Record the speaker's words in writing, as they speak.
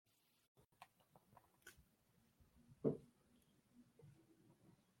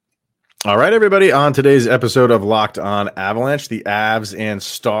All right, everybody. On today's episode of Locked On Avalanche, the Avs and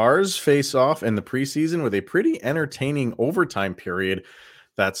Stars face off in the preseason with a pretty entertaining overtime period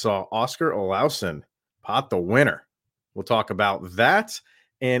that saw Oscar Olausson pot the winner. We'll talk about that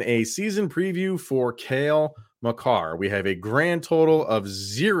and a season preview for Cale Makar. We have a grand total of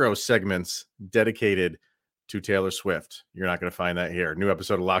 0 segments dedicated to Taylor Swift. You're not going to find that here. New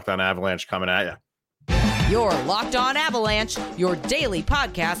episode of Locked On Avalanche coming at you. Your Locked On Avalanche, your daily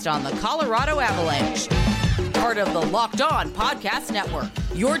podcast on the Colorado Avalanche. Part of the Locked On Podcast Network,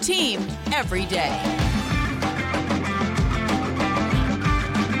 your team every day.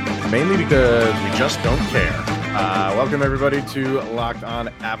 Mainly because we just don't care. Welcome, everybody, to Locked On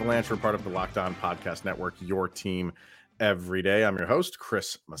Avalanche. We're part of the Locked On Podcast Network, your team every day. I'm your host,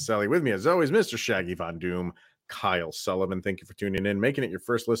 Chris Maselli. With me, as always, Mr. Shaggy Von Doom, Kyle Sullivan. Thank you for tuning in, making it your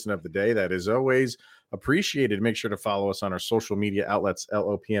first listen of the day. That is always appreciated. Make sure to follow us on our social media outlets,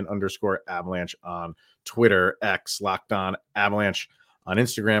 LOPN_Avalanche on Twitter, X, Locked On Avalanche on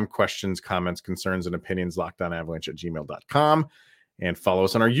Instagram. Questions, comments, concerns, and opinions, lockedonavalanche@gmail.com. And follow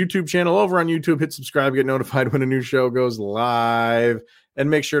us on our YouTube channel over on YouTube. Hit subscribe, get notified when a new show goes live. And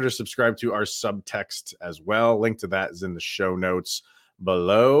make sure to subscribe to our subtext as well. Link to that is in the show notes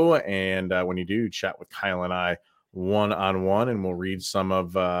below. And when you do, chat with Kyle and I one-on-one, and we'll read some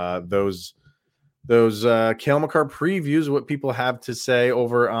of those Cale Makar previews, what people have to say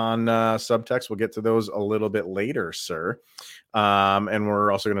over on subtext. We'll get to those a little bit later, sir. And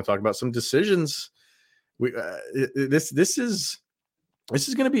we're also going to talk about some decisions. This is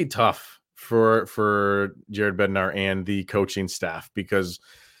going to be tough for Jared Bednar and the coaching staff because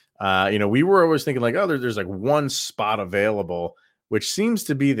we were always thinking like, oh, there's like one spot available, which seems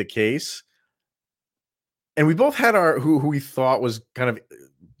to be the case. And we both had our who we thought was kind of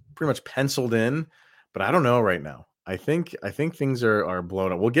pretty much penciled in, but I don't know right now. I think things are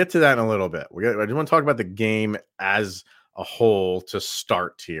blown up. We'll get to that in a little bit. I just want to talk about the game as a whole to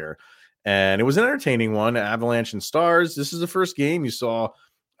start here. And it was an entertaining one, Avalanche and Stars. This is the first game you saw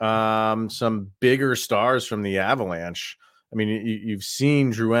some bigger stars from the Avalanche. I mean, you've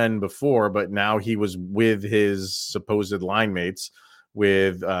seen Drouin before, but now he was with his supposed line mates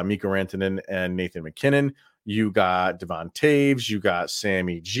with Mikko Rantanen and Nathan MacKinnon. You got Devon Taves. You got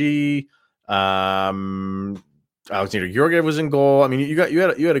Sammy G. Alexander Georgiev was in goal. I mean, you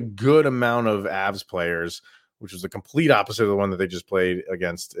had a good amount of Avs players, which was the complete opposite of the one that they just played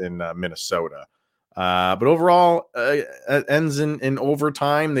against in Minnesota. But overall, it ends in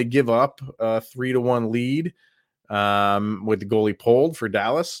overtime. They give up a 3-1 lead with the goalie pulled for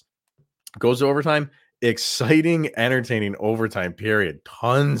Dallas. Goes to overtime. Exciting, entertaining overtime period.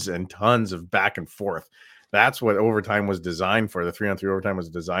 Tons and tons of back and forth. That's what overtime was designed for. The 3-on-3 overtime was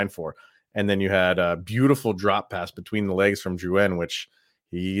designed for. And then you had a beautiful drop pass between the legs from Drouin, which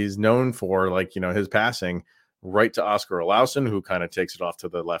he is known for, like, his passing right to Oscar Olausson, who kind of takes it off to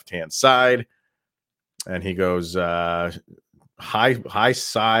the left-hand side. And he goes high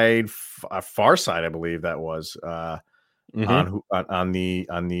side, far side, I believe that was on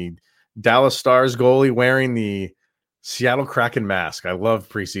the Dallas Stars goalie wearing the Seattle Kraken mask. I love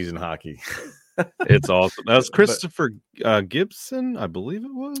preseason hockey. It's awesome. That was Christopher Gibson, I believe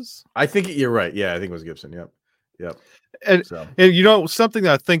it was. I think you're right. Yeah, I think it was Gibson. Yep. And something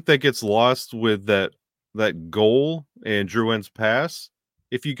that I think that gets lost with that goal and Drouin's pass.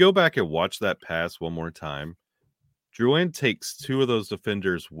 If you go back and watch that pass one more time, Drouin takes 2 of those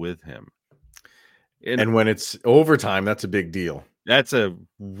defenders with him. And when it's overtime, that's a big deal. That's a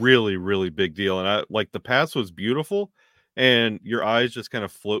really, really big deal. And the pass was beautiful, and your eyes just kind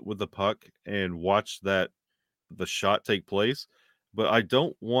of float with the puck and watch the shot take place. But I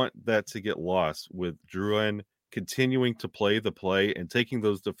don't want that to get lost with Drouin continuing to play the play and taking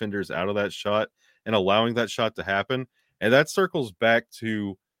those defenders out of that shot and allowing that shot to happen. And that circles back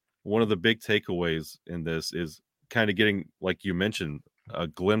to one of the big takeaways in this is kind of getting, like you mentioned, a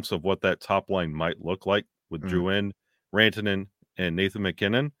glimpse of what that top line might look like with Drouin, Rantanen, and Nathan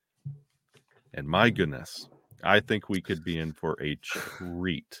MacKinnon. And my goodness, I think we could be in for a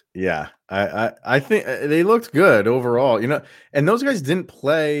treat. Yeah, I think they looked good overall, and those guys didn't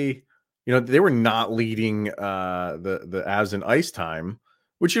play, they were not leading the Avs in ice time,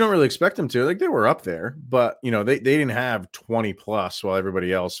 which you don't really expect them to. Like, they were up there, but they didn't have 20 plus while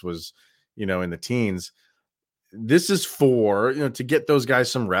everybody else was, in the teens. This is for, to get those guys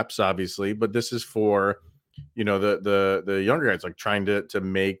some reps, obviously, but this is for, the younger guys, like trying to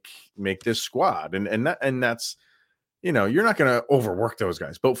make this squad. And that's, you're not going to overwork those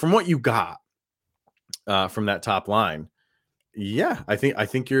guys, but from what you got from that top line, yeah, I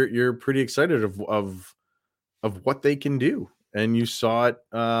think you're pretty excited of what they can do. and you saw it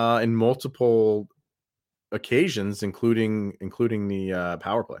in multiple occasions, including the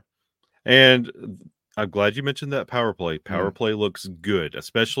power play. And I'm glad you mentioned that power play. Power play looks good,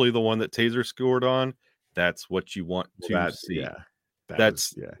 especially the one that Taser scored on. That's what you want to see.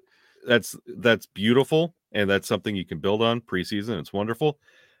 That's beautiful, and that's something you can build on preseason. It's wonderful,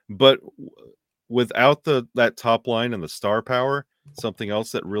 but without that top line and the star power, something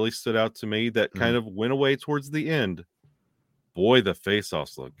else that really stood out to me that kind of went away towards the end. Boy, the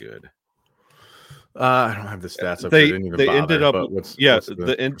face-offs look good. I don't have the stats up. They ended up,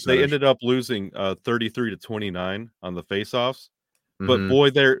 they ended up losing 33-29 on the face-offs. But boy,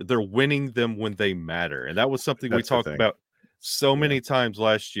 they're winning them when they matter, and that was something we talked about so many times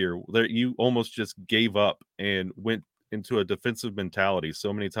last year. That you almost just gave up and went into a defensive mentality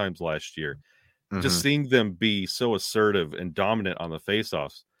so many times last year. Just seeing them be so assertive and dominant on the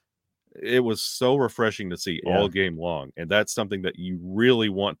face-offs, it was so refreshing to see all game long, and that's something that you really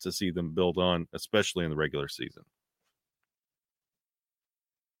want to see them build on, especially in the regular season.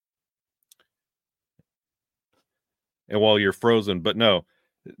 And while you're frozen, but no,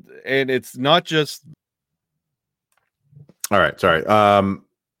 and it's not just. All right, sorry.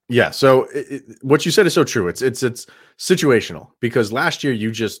 Yeah. So what you said is so true. It's situational, because last year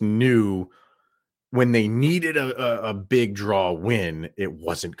you just knew when they needed a big draw win, it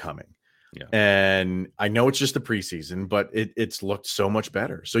wasn't coming. Yeah. And I know it's just the preseason, but it's looked so much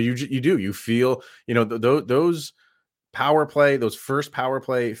better. So you feel, those power play, those first power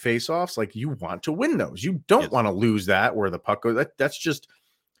play face-offs, like, you want to win those. You don't want to lose that where the puck goes. That's just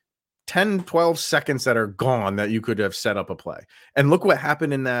 10, 12 seconds that are gone that you could have set up a play. And look what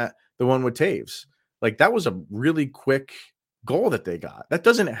happened in the one with Taves. Like, that was a really quick goal that they got. That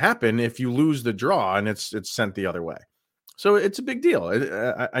doesn't happen if you lose the draw and it's sent the other way. So it's a big deal.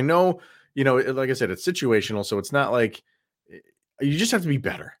 I know, like I said, it's situational. So it's not like you just have to be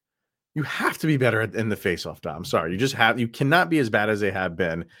better. You have to be better in the face-off, Dom. I'm sorry. You cannot be as bad as they have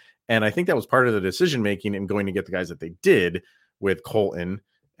been. And I think that was part of the decision-making and going to get the guys that they did with Colton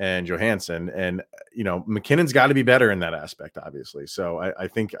and Johansson. And, McKinnon's got to be better in that aspect, obviously. So I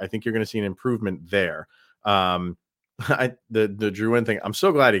think you're going to see an improvement there. The Drew Wynn thing, I'm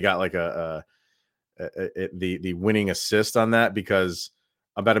so glad he got like the winning assist on that, because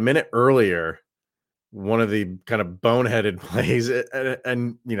about a minute earlier, one of the kind of boneheaded plays,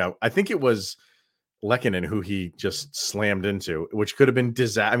 and I think it was Lehkonen who he just slammed into, which could have been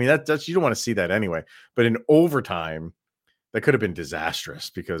disaster. I mean, that's you don't want to see that anyway. But in overtime, that could have been disastrous,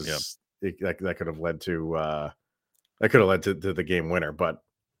 because that could have led to the game winner. But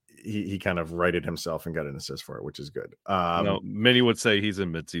he kind of righted himself and got an assist for it, which is good. Many would say he's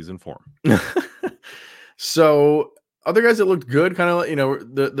in midseason form. So other guys that looked good, kind of,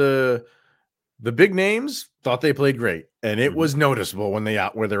 the big names thought they played great, and it was noticeable when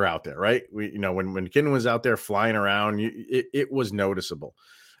they're out there, right? When McKinnon was out there flying around, it was noticeable.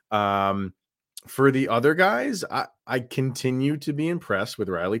 For the other guys, I continue to be impressed with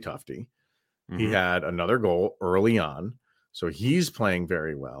Riley Tufte. He had another goal early on, so he's playing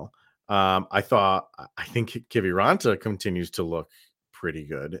very well. I think Kiviranta continues to look pretty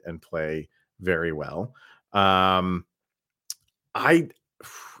good and play very well. I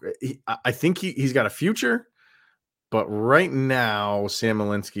think he's got a future, but right now Sam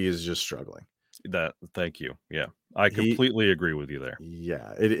Malinsky is just struggling. Thank you. Yeah, I completely agree with you there.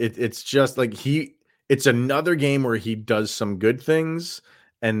 Yeah, it's just like it's another game where he does some good things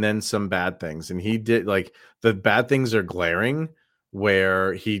and then some bad things, and he did, like, the bad things are glaring,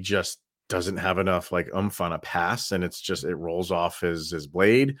 where he just doesn't have enough like oomph on a pass, and it rolls off his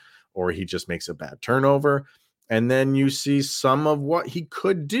blade, or he just makes a bad turnover. And then you see some of what he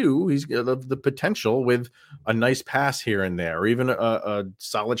could do. He's got the potential with a nice pass here and there, or even a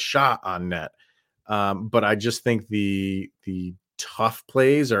solid shot on net. But I just think the tough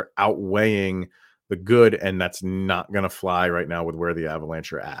plays are outweighing the good, and that's not going to fly right now with where the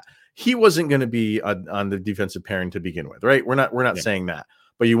Avalanche are at. He wasn't going to be on the defensive pairing to begin with, right? We're not saying that,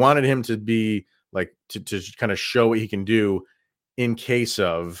 but you wanted him to be like to kind of show what he can do in case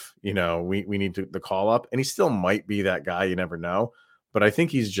of, we need the call up, and he still might be that guy. You never know, but I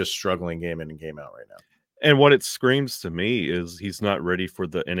think he's just struggling game in and game out right now. And what it screams to me is he's not ready for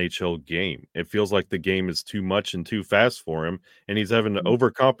the NHL game. It feels like the game is too much and too fast for him, and he's having to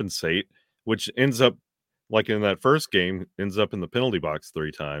overcompensate, which ends up, like in that first game, ends up in the penalty box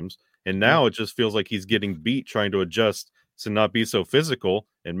 3 times. And now it just feels like he's getting beat trying to adjust to not be so physical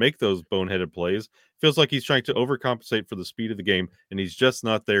and make those boneheaded plays. Feels like he's trying to overcompensate for the speed of the game, and he's just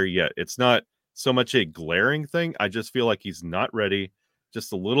not there yet. It's not so much a glaring thing. I just feel like he's not ready.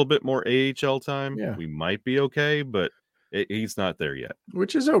 Just a little bit more AHL time. Yeah. We might be okay, but He's not there yet.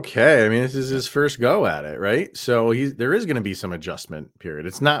 Which is okay. I mean, this is his first go at it, right? So there is going to be some adjustment period.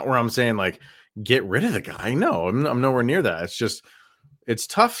 It's not where I'm saying like get rid of the guy. No, I'm nowhere near that. It's just it's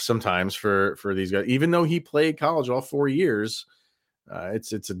tough sometimes for these guys. Even though he played college all 4 years,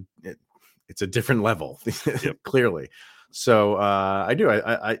 it's a different level, clearly. So I do.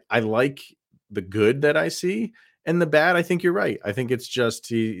 I like the good that I see, and the bad. I think you're right. I think it's just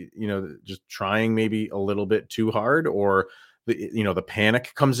just trying maybe a little bit too hard, or the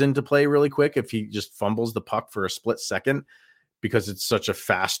panic comes into play really quick if he just fumbles the puck for a split second because it's such a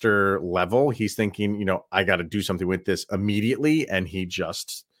faster level. He's thinking, I got to do something with this immediately, and he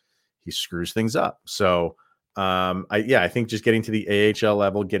screws things up. So I think just getting to the AHL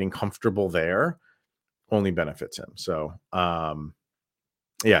level, getting comfortable there only benefits him. So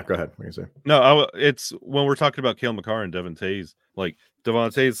yeah, go ahead. What are you say? No, it's when we're talking about Cale Makar and Devon Toews, like Devon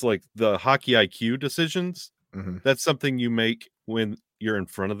Toews, like the hockey IQ decisions. Mm-hmm. That's something you make when you're in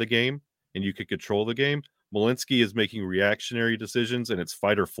front of the game and you can control the game. Malinsky is making reactionary decisions, and it's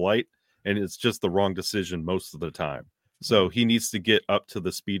fight or flight, and it's just the wrong decision most of the time. So he needs to get up to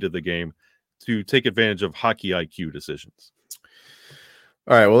the speed of the game to take advantage of hockey IQ decisions.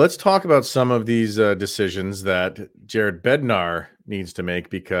 All right, well, let's talk about some of these decisions that Jared Bednar needs to make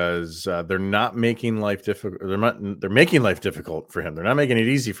because they're not making life difficult. They're making life difficult for him. They're not making it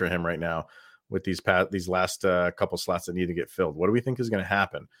easy for him right now with these last couple slots that need to get filled. What do we think is going to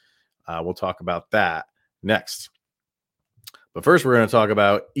happen? We'll talk about that next. But first, we're going to talk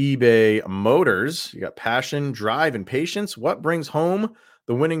about eBay Motors. You got passion, drive, and patience. What brings home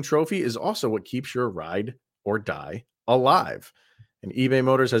the winning trophy is also what keeps your ride or die alive. And eBay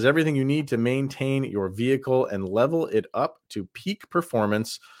Motors has everything you need to maintain your vehicle and level it up to peak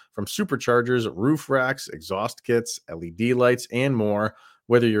performance, from superchargers, roof racks, exhaust kits, LED lights, and more.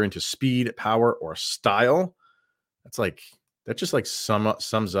 Whether you're into speed, power, or style, that just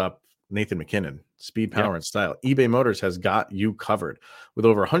sums up Nathan McKinnon. Speed, power, and style. eBay Motors has got you covered. With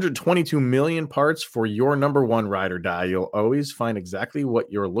over 122 million parts for your number one ride or die, you'll always find exactly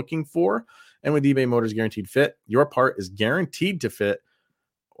what you're looking for. And with eBay Motors Guaranteed Fit, your part is guaranteed to fit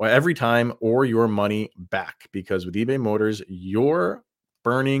every time or your money back. Because with eBay Motors, you're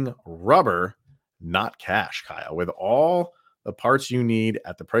burning rubber, not cash, Kyle. With all the parts you need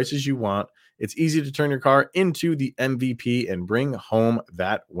at the prices you want, it's easy to turn your car into the MVP and bring home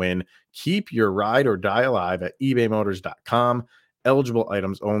that win. Keep your ride or die alive at ebaymotors.com. Eligible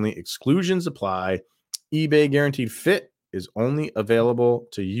items only. Exclusions apply. eBay Guaranteed Fit is only available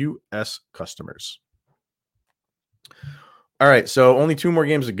to U.S. customers. All right, so only 2 more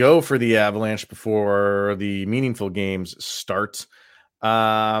games to go for the Avalanche before the meaningful games start.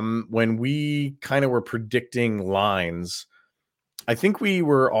 When we kind of were predicting lines, I think we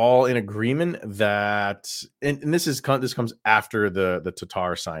were all in agreement that, and this comes after the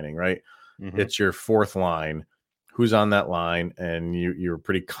Tatar signing, right? Mm-hmm. It's your 4th line. Who's on that line? And you're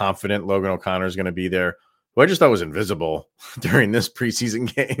pretty confident Logan O'Connor is going to be there, who I just thought was invisible during this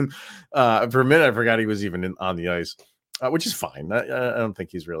preseason game. For a minute, I forgot he was even on the ice, which is fine. I don't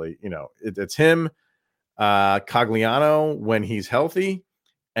think he's really, it's him, Cogliano when he's healthy,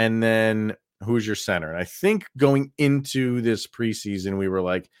 and then who's your center? And I think going into this preseason, we were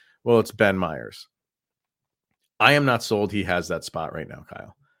like, well, it's Ben Myers. I am not sold he has that spot right now,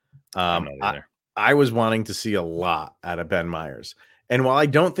 Kyle. I was wanting to see a lot out of Ben Myers. And while I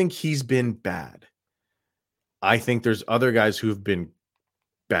don't think he's been bad, I think there's other guys who've been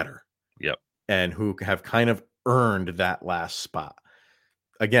better. Yep. And who have kind of earned that last spot.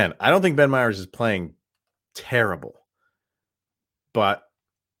 Again, I don't think Ben Myers is playing terrible, but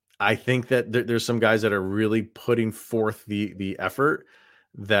I think that there's some guys that are really putting forth the effort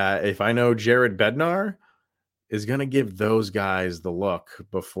that if I know Jared Bednar is going to give those guys the look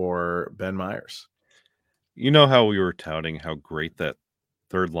before Ben Myers. You know how we were touting how great that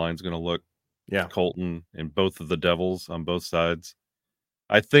third line's going to look? Yeah. Colton and both of the Devils on both sides.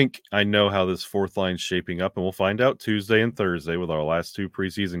 I think I know how this 4th line's shaping up, and we'll find out Tuesday and Thursday with our last 2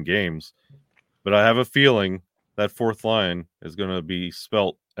 preseason games. But I have a feeling that 4th line is going to be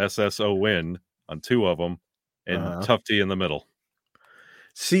spelt SSON on 2 of them, and Tufte in the middle.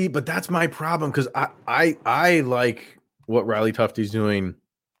 See, but that's my problem because I like what Riley Tufte's doing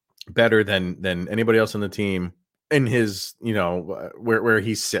better than anybody else on the team in his, where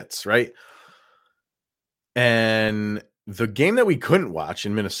he sits, right? And the game that we couldn't watch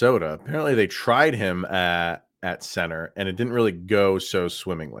in Minnesota, apparently they tried him at center, and it didn't really go so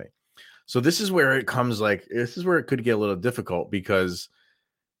swimmingly. So this is where it could get a little difficult because,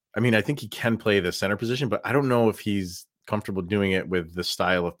 I think he can play the center position, but I don't know if he's comfortable doing it with the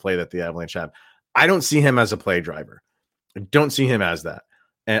style of play that the Avalanche have. I don't see him as a play driver. I don't see him as that.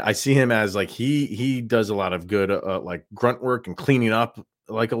 And I see him as like he does a lot of good like grunt work and cleaning up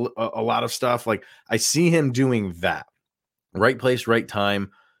like a lot of stuff. Like I see him doing that. Right place, right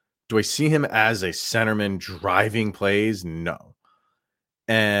time. Do I see him as a centerman driving plays? No.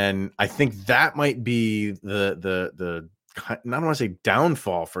 And I think that might be the I don't want to say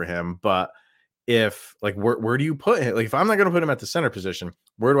downfall for him, but if like where do you put him? Like if I'm not going to put him at the center position,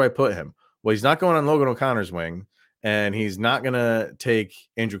 where do I put him? Well, he's not going on Logan O'Connor's wing, and he's not going to take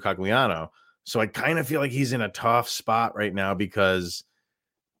Andrew Cogliano. So I kind of feel like he's in a tough spot right now because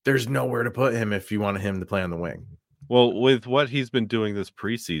there's nowhere to put him if you want him to play on the wing. Well, with what he's been doing this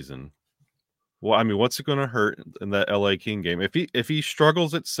preseason, well, I mean, what's it going to hurt in that LA King game? If he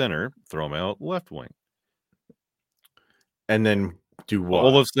struggles at center, throw him out left wing. And then do what?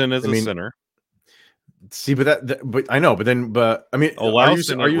 Olofsson as a center. See, but I know, but I mean,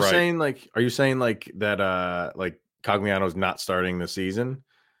 Olofsson are you saying like that like Cogliano's not starting the season?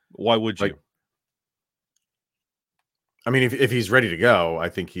 Why would you? I mean, if he's ready to go, I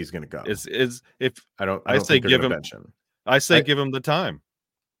think he's going to go. I say give him the time.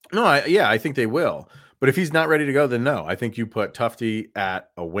 No, I think they will. But if he's not ready to go, then no. I think you put Tufte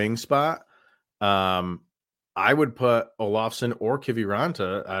at a wing spot. I would put Olofsson or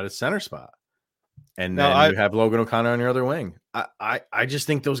Kiviranta at a center spot. And then you have Logan O'Connor on your other wing. I just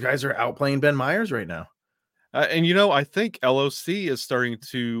think those guys are outplaying Ben Myers right now. And I think LOC is starting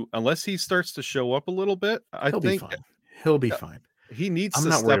to, unless he starts to show up a little bit, He'll be fine. He needs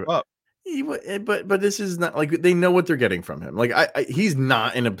to step up. But this is not like they know what they're getting from him. Like he's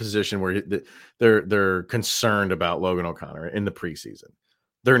not in a position where they're concerned about Logan O'Connor in the preseason.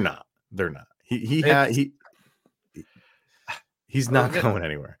 They're not. He's not going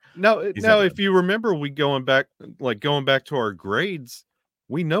anywhere. Now, if you remember, going back to our grades,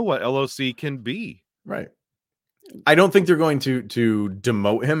 we know what LOC can be. Right. I don't think they're going to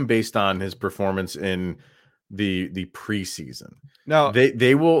demote him based on his performance in the preseason. Now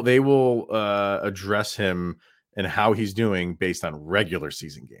they will address him and how he's doing based on regular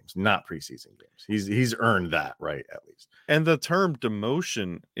season games, not preseason games. He's earned that right, at least. And the term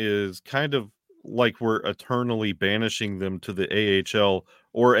demotion is kind of like we're eternally banishing them to the AHL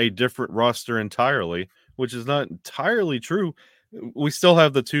or a different roster entirely, which is not entirely true. We still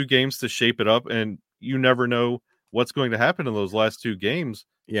have the 2 games to shape it up, and you never know what's going to happen in those last 2 games.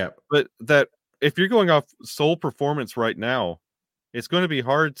 Yeah. But that if you're going off sole performance right now, it's going to be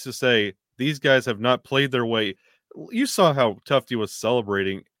hard to say these guys have not played their way. You saw how Tufte was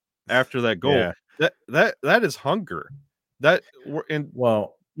celebrating after that goal. Yeah. That is hunger.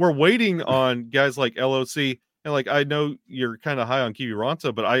 We're waiting on guys like LOC, and like I know you're kind of high on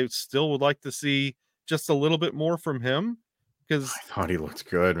Kiviranta, but I still would like to see just a little bit more from him because I thought he looked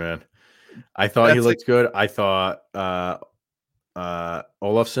good, man. I thought he looked good. I thought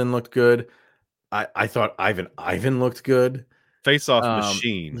Olofsson looked good. I thought Ivan looked good. Face-off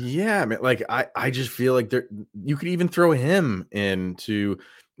machine. Yeah, man. Like I just feel like you could even throw him into,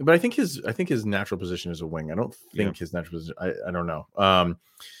 but I think his natural position is a wing. I don't think his natural position. I don't know.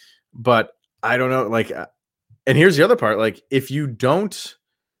 But I don't know. Like, and here's the other part. Like, if you don't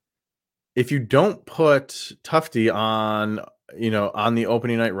put Tufte on, on the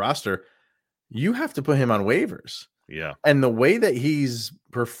opening night roster, you have to put him on waivers. Yeah. And the way that he's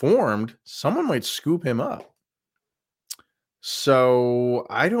performed, someone might scoop him up. So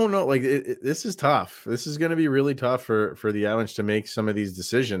I don't know. Like this is tough. This is going to be really tough for the Avalanche to make some of these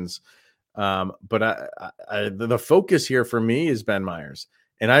decisions. But the focus here for me is Ben Myers,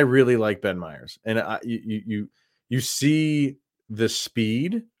 and I really like Ben Myers. And you see the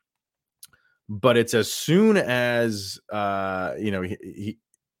speed, but it's as soon as he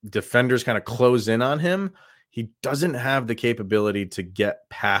defenders kind of close in on him, he doesn't have the capability to get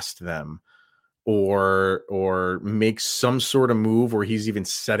past them or make some sort of move where he's even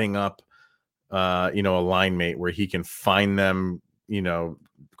setting up a line mate where he can find them,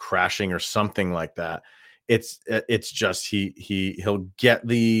 crashing or something like that. It's just he'll get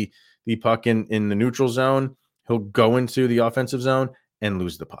the puck in the neutral zone, he'll go into the offensive zone and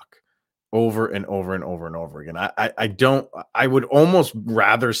lose the puck over and over and over and over again. I would almost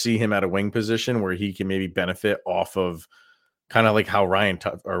rather see him at a wing position where he can maybe benefit off of kind of like how Riley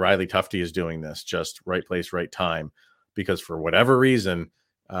Tufte is doing this, just right place, right time, because for whatever reason,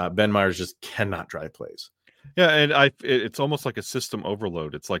 Ben Myers just cannot drive plays. Yeah, and it's almost like a system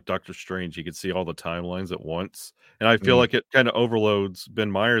overload. It's like Doctor Strange. You can see all the timelines at once. And I feel like it kind of overloads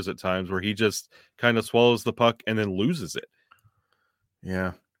Ben Myers at times where he just kind of swallows the puck and then loses it.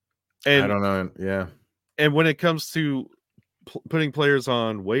 Yeah. And I don't know. Yeah. And when it comes to putting players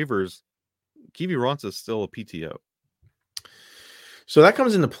on waivers, Kiviranta is still a PTO. So that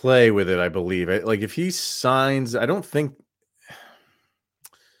comes into play with it, I believe. Like if he signs, I don't think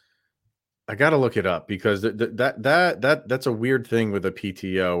I got to look it up because that's a weird thing with a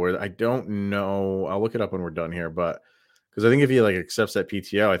PTO where I don't know. I'll look it up when we're done here, but because I think if he like accepts that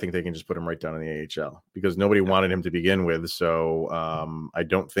PTO, I think they can just put him right down in the AHL because nobody wanted him to begin with. So I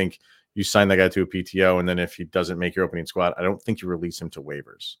don't think you sign that guy to a PTO, and then if he doesn't make your opening squad, I don't think you release him to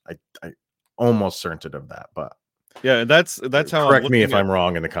waivers. I almost certain of that, but yeah, and that's how correct I'm me if at, I'm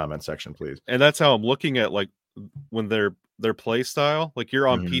wrong in the comment section, please. and that's how I'm looking at like when their play style. Like you're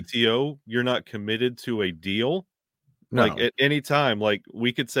on Mhm. PTO, you're not committed to a deal. Like No, at any time, like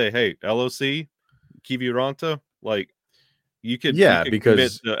we could say, hey, LOC, Kiviranta, like you could yeah, commit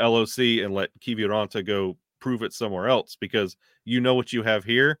because to LOC and let Kiviranta go prove it somewhere else because you know what you have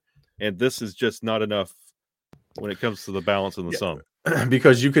here, and this is just not enough when it comes to the balance and the sum.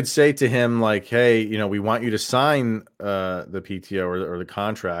 because you could say to him like, hey, we want you to sign the PTO or the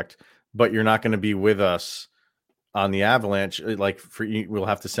contract, but you're not going to be with us on the Avalanche. Like we'll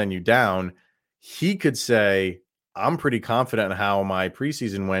have to send you down. He could say, I'm pretty confident in how my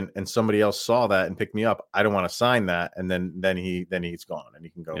preseason went, and somebody else saw that and picked me up. I don't want to sign that, and then he's gone and he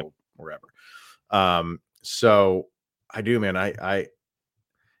can go Yep. wherever. So I do, man. I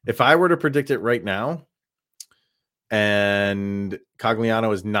if I were to predict it right now, and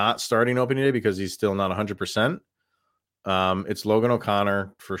Cogliano is not starting opening day because he's still not 100%. It's Logan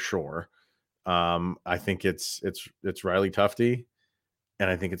O'Connor for sure. I think it's Riley Tufte, and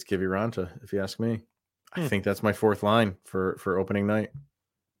I think it's Kiviranta, if you ask me. I think that's my fourth line for opening night.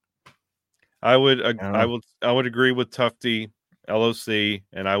 I would I agree with Tufte, LOC,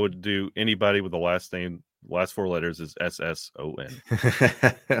 and I would do anybody with the last four letters is SSON.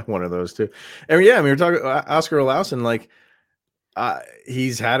 One of those two. And yeah, I mean, we're talking Oscar Olausen, like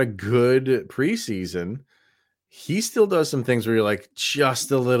he's had a good preseason. He still does some things where you're like,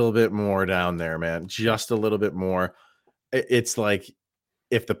 just a little bit more down there, man. Just a little bit more. It's like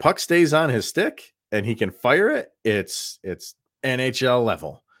if the puck stays on his stick and he can fire it, it's NHL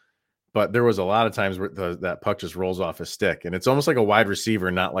level. But there was a lot of times where that puck just rolls off his stick, and it's almost like a wide receiver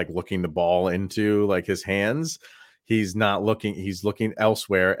not like looking the ball into like his hands. He's not looking; he's looking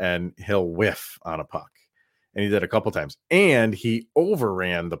elsewhere, and he'll whiff on a puck. And he did a couple times, and he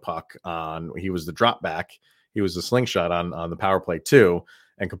overran the puck on. He was the drop back. He was the slingshot on the power play too,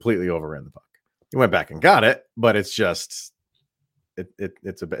 and completely overran the puck. He went back and got it, but it's just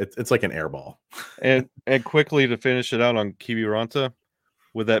it's like an air ball. and quickly to finish it out on Kiviranta.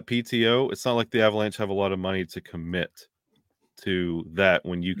 With that PTO, it's not like the Avalanche have a lot of money to commit to that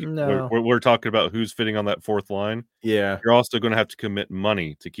when you No. we're talking about who's fitting on that fourth line. Yeah, You're also going to have to commit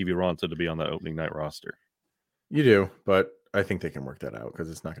money to Kiviranta to be on that opening night roster. you do, but I think they can work that out because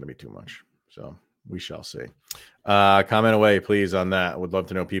it's not going to be too much. So we shall see. Comment away, please, on that. Would love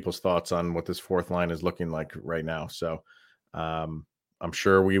to know people's thoughts on what this fourth line is looking like right now. So I'm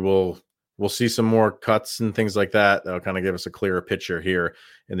sure we'll see some more cuts and things like that. That'll kind of give us a clearer picture here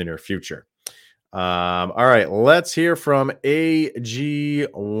in the near future. All right, let's hear from AG1,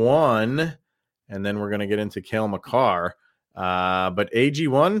 and then we're going to get into Cale Makar. But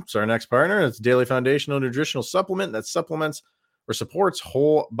AG1 is our next partner. It's a daily foundational nutritional supplement that supplements or supports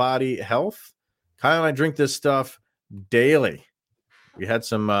whole body health. Kyle and I drink this stuff daily. We had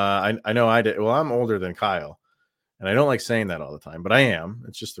some, I know I did. Well, I'm older than Kyle, and I don't like saying that all the time, but I am.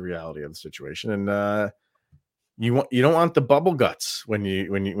 It's just the reality of the situation. And you don't want the bubble guts when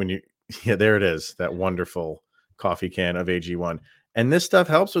you yeah, there it is, that wonderful coffee can of AG1. And this stuff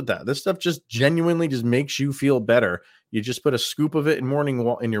helps with that. This stuff just genuinely just makes you feel better. You just put a scoop of it in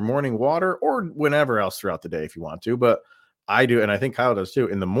your morning water or whenever else throughout the day if you want to. But I do, and I think Kyle does too.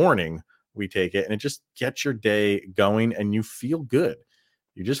 In the morning, we take it, and it just gets your day going, and you feel good.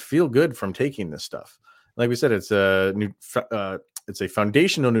 You just feel good from taking this stuff. Like we said, it's a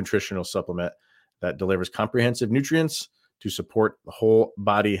foundational nutritional supplement that delivers comprehensive nutrients to support whole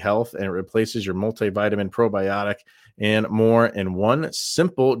body health, and it replaces your multivitamin, probiotic, and more in one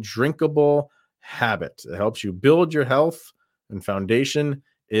simple drinkable habit. It helps you build your health, and foundation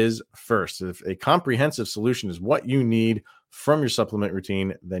is first. If a comprehensive solution is what you need from your supplement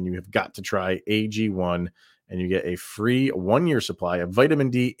routine, then you have got to try AG1, and you get a free 1-year supply of vitamin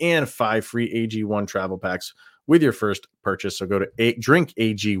D and 5 free AG1 travel packs with your first purchase. So go to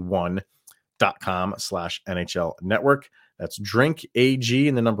drinkag1.com/NHL network. That's drinkag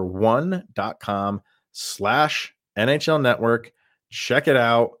and the number 1.com/NHL network. Check it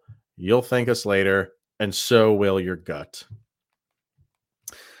out. You'll thank us later, and so will your gut.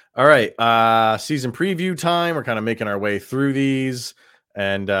 All right. Season preview time. We're kind of making our way through these,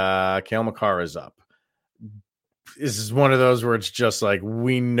 and Cale Makar is up. this is one of those where it's just like,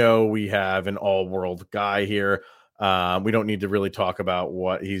 we know we have an all-world guy here. We don't need to really talk about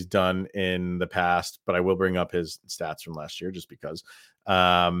what he's done in the past, but I will bring up his stats from last year just because.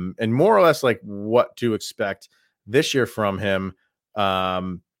 And more or less like what to expect this year from him.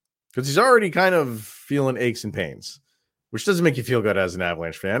 Because he's already kind of feeling aches and pains, which doesn't make you feel good as an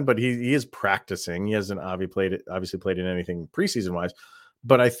Avalanche fan, but he is practicing. He hasn't obviously played in anything preseason wise,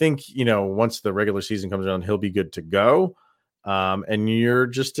 but I think, once the regular season comes around, he'll be good to go. And you're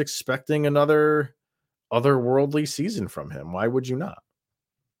just expecting another otherworldly season from him. Why would you not?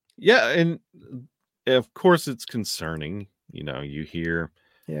 Yeah, and of course it's concerning. You hear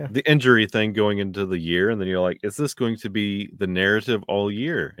Yeah. the injury thing going into the year, and then you're like, is this going to be the narrative all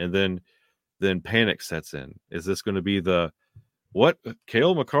year? And then panic sets in. Is this going to be the what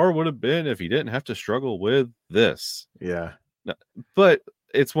Cale Makar would have been if he didn't have to struggle with this? Yeah. But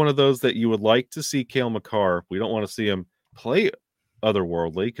it's one of those that you would like to see Cale Makar. We don't want to see him play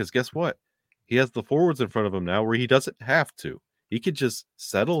otherworldly, because guess what? He has the forwards in front of him now where he doesn't have to. He could just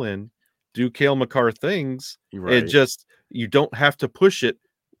settle in, do Cale Makar things, Right. and just, you don't have to push it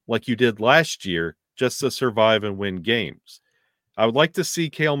like you did last year just to survive and win games. I would like to see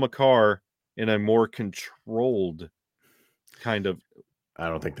Cale Makar in a more controlled kind of. I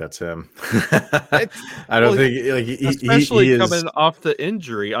don't think that's him. I don't think, like, especially he coming off the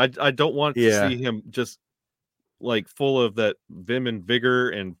injury. I don't want to see him just like full of that vim and vigor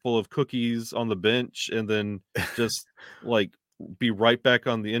and full of cookies on the bench, and then just like be right back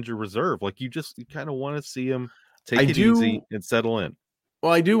on the injured reserve. Like, you kind of want to see him take it easy and settle in.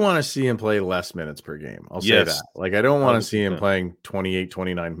 Well, I do want to see him play less minutes per game. I'll say that. Like, I don't want to see him playing 28,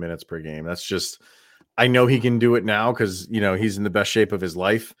 29 minutes per game. That's just, I know he can do it now because, he's in the best shape of his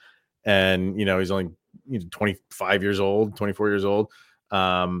life. And, he's only 25 years old, 24 years old.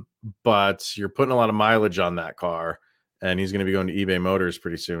 But you're putting a lot of mileage on that car, and he's going to be going to eBay Motors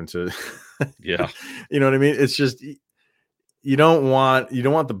pretty soon to, yeah. You know what I mean? It's just, you don't want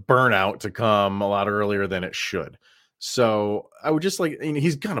the burnout to come a lot earlier than it should. So I would just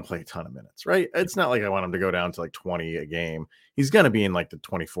he's going to play a ton of minutes, right? It's not like I want him to go down to like 20 a game. He's going to be in like the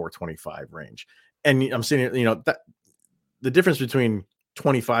 24, 25 range. And I'm saying, that the difference between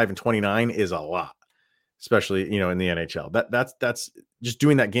 25 and 29 is a lot, especially, in the NHL. That's just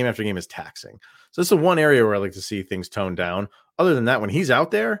doing that game after game is taxing. So this is the one area where I like to see things toned down. Other than that, when he's out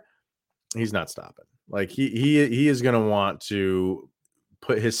there, he's not stopping. Like, he is going to want to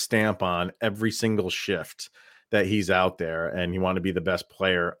put his stamp on every single shift that he's out there, and he want to be the best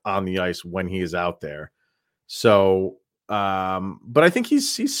player on the ice when he is out there. So, but I think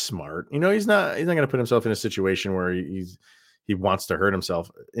he's smart. He's not going to put himself in a situation where he wants to hurt himself.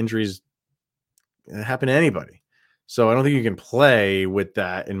 Injuries happen to anybody. So I don't think you can play with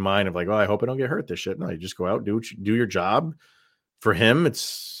that in mind of like, oh, I hope I don't get hurt this shit. No, you just go out, do your job. For him,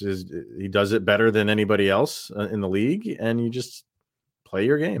 he does it better than anybody else in the league, and you just play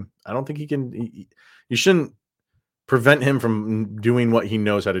your game. I don't think you shouldn't prevent him from doing what he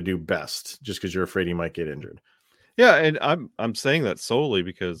knows how to do best just because you're afraid he might get injured. Yeah, and I'm saying that solely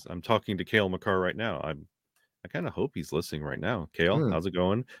because I'm talking to Cale Makar right now. I kind of hope he's listening right now. Cale, how's it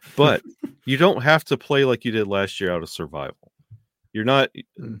going? But you don't have to play like you did last year out of survival. You're not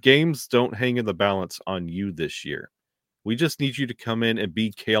games don't hang in the balance on you this year. We just need you to come in and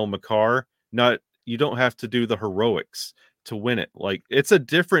be Cale Makar. You don't have to do the heroics to win it. Like, it's a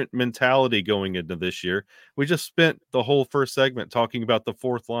different mentality going into this year. We just spent the whole first segment talking about the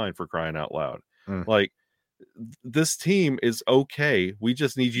fourth line, for crying out loud. Like, this team is okay. We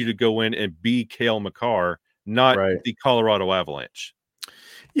just need you to go in and be Cale Makar, not the Colorado Avalanche.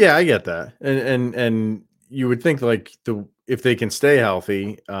 Yeah, I get that. And you would think like if they can stay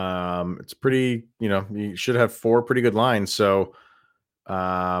healthy, it's pretty, you should have 4 pretty good lines. So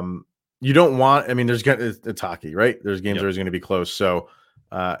you don't want, it's hockey, right? There's games where it's going to be close. So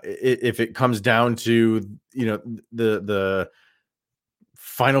if it comes down to, the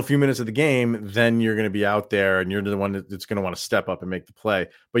final few minutes of the game, then you're going to be out there and you're the one that's going to want to step up and make the play.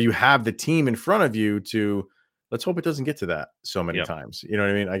 But you have the team in front of you to, let's hope it doesn't get to that so many times. You know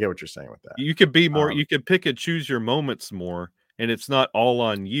what I mean? I get what you're saying with that. You could be more, you could pick and choose your moments more, and it's not all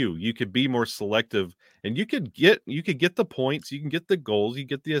on you. You could be more selective, and you could get the points, you can get the goals, you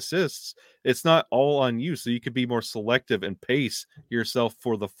get the assists. It's not all on you. So you could be more selective and pace yourself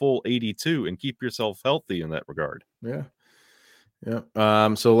for the full 82 and keep yourself healthy in that regard. Yeah.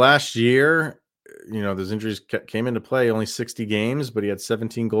 Yeah. So last year, those injuries came into play, only 60 games, but he had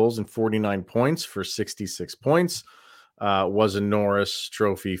 17 goals and 49 points for 66 points. Was a Norris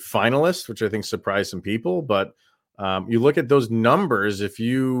Trophy finalist, which I think surprised some people. But you look at those numbers, if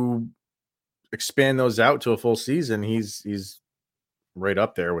you expand those out to a full season, he's right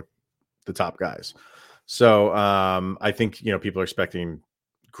up there with the top guys. So I think people are expecting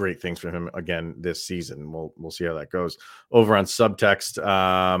great things from him again this season. We'll see how that goes. Over on Subtext,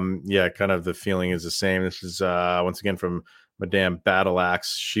 kind of the feeling is the same. This is once again from Madame Battle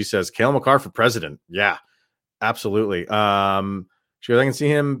Axe. She says Cale Makar for president. Yeah, absolutely. She goes, I can see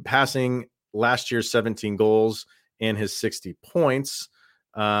him passing last year's 17 goals and his 60 points.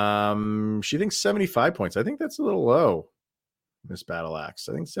 She thinks 75 points. I think that's a little low, Miss Battle Axe.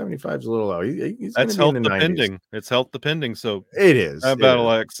 I think 75 is a little low. He's That's health depending. It's health depending. So it is.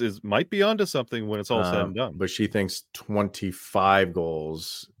 Battle Axe might be onto something when it's all said and done. But she thinks 25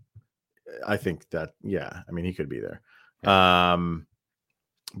 goals. I think that, he could be there.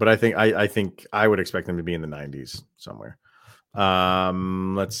 But I think I would expect them to be in the 90s somewhere.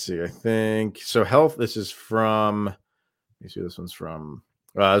 Let's see. I think so. Health. This is from. Let me see. This one's from.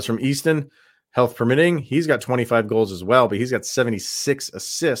 It's from Easton. Health permitting, he's got 25 goals as well, but he's got 76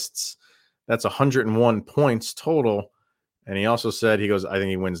 assists. That's 101 points total. And he also said, he goes, I think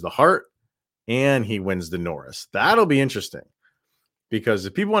he wins the Hart and he wins the Norris. That'll be interesting because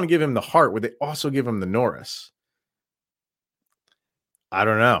if people want to give him the Hart, would they also give him the Norris? I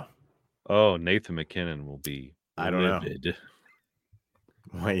don't know. Oh, Nathan McKinnon will be livid. Know.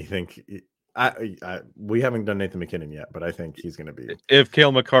 What do you think? We haven't done Nathan McKinnon yet, but I think he's going to be. If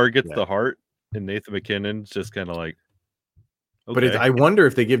Cale Makar gets the Hart and Nathan McKinnon's just kind of like. Okay. But I wonder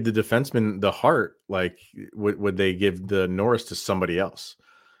if they give the defenseman the Hart, like would they give the Norris to somebody else?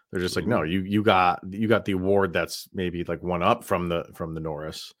 They're just like, no, you got the award that's maybe like one up from the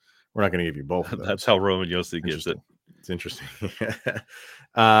Norris. We're not going to give you both of those. That's how Roman Josi gives it. It's interesting. This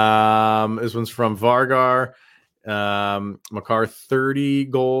one's from Vargar. Makar 30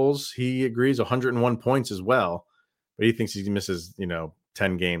 goals. He agrees 101 points as well, but he thinks he misses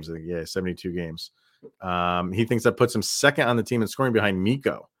 10 games. I think 72 games. He thinks that puts him second on the team in scoring behind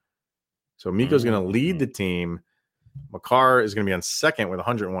Mikko. So Mikko's going to lead the team. Makar is going to be on second with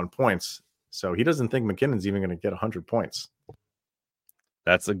 101 points. So he doesn't think McKinnon's even going to get 100 points.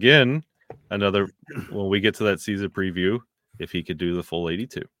 That's again another when we get to that season preview, if he could do the full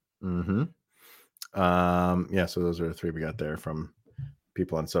 82. Mm-hmm. So those are the three we got there from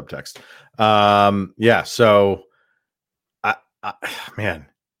people on Subtext. So I man,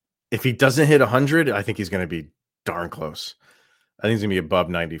 if he doesn't hit 100, I think he's going to be darn close. I think he's going to be above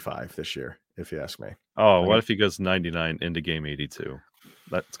 95 this year, if you ask me. Oh, what if he goes 99 into game 82?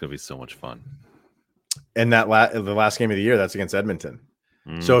 That's going to be so much fun. And the last game of the year, that's against Edmonton.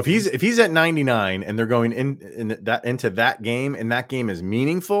 So if he's at 99 and they're going into that game and that game is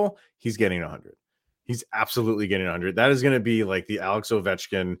meaningful, he's getting 100. He's absolutely getting 100. That is going to be like the Alex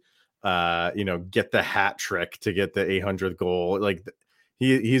Ovechkin, get the hat trick to get the 800th goal. Like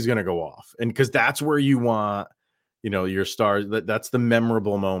he's going to go off, and because that's where you want, your stars. That's the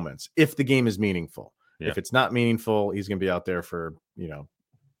memorable moments. If the game is meaningful, if it's not meaningful, he's going to be out there for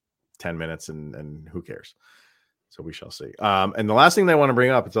 10 minutes, and who cares? So we shall see. And the last thing that I want to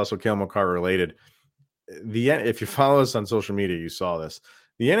bring up, it's also Cale Makar related. If you follow us on social media, you saw this.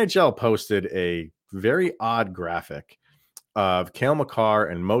 The NHL posted a very odd graphic of Cale Makar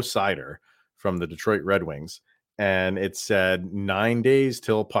and Mo Seider from the Detroit Red Wings, and it said 9 days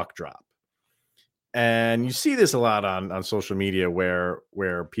till puck drop. And you see this a lot on social media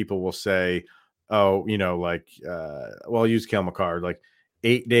where people will say, "Oh, I'll use Cale Makar, like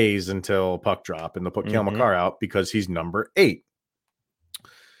 8 days until puck drop," and they'll put Cale Makar out because he's number 8.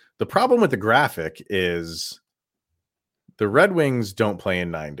 The problem with the graphic is the Red Wings don't play in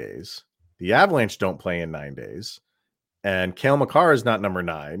 9 days. The Avalanche don't play in 9 days. And Cale Makar is not number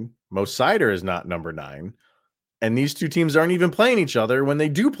 9. Mo Seider is not number 9. And these two teams aren't even playing each other when they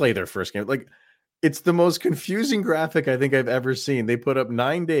do play their first game. Like, it's the most confusing graphic I think I've ever seen. They put up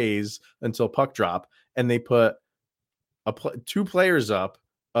 9 days until puck drop, and they put two players up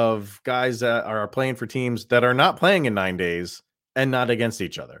of guys that are playing for teams that are not playing in 9 days and not against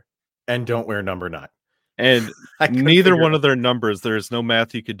each other and don't wear number 9. And neither one of their numbers, there's no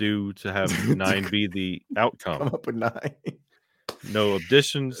math you could do to have 9 be the outcome. Come up with 9. No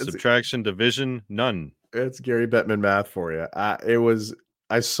addition, subtraction, division, none. It's Gary Bettman math for you.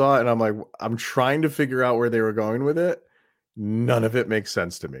 I saw it and I'm like, I'm trying to figure out where they were going with it. None of it makes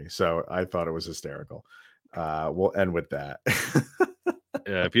sense to me. So I thought it was hysterical. We'll end with that.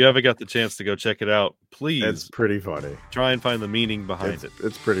 Yeah, if you ever got the chance to go check it out, please. It's pretty funny. Try and find the meaning behind it.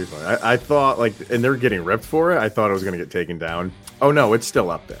 It's pretty funny. I thought and they're getting ripped for it. I thought it was going to get taken down. Oh no, it's still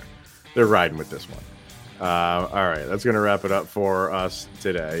up there. They're riding with this one. All right, that's going to wrap it up for us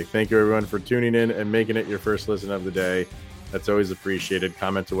today. Thank you everyone for tuning in and making it your first listen of the day. That's always appreciated.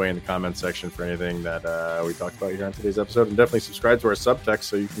 Comment away in the comment section for anything that we talked about here on today's episode, and definitely subscribe to our subtext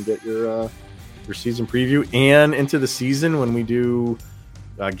so you can get your season preview and into the season when we do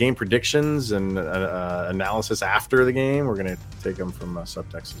game predictions and analysis after the game. We're going to take them from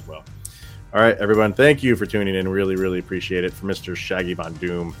subtext as well. All right, everyone, thank you for tuning in. Really, really appreciate it. For Mr. Shaggy Von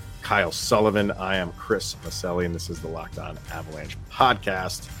Doom, Kyle Sullivan, I am Chris Maselli, and this is the Locked On Avalanche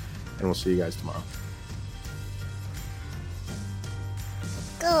podcast, and we'll see you guys tomorrow.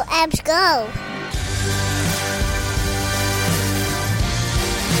 Go, Abs, go!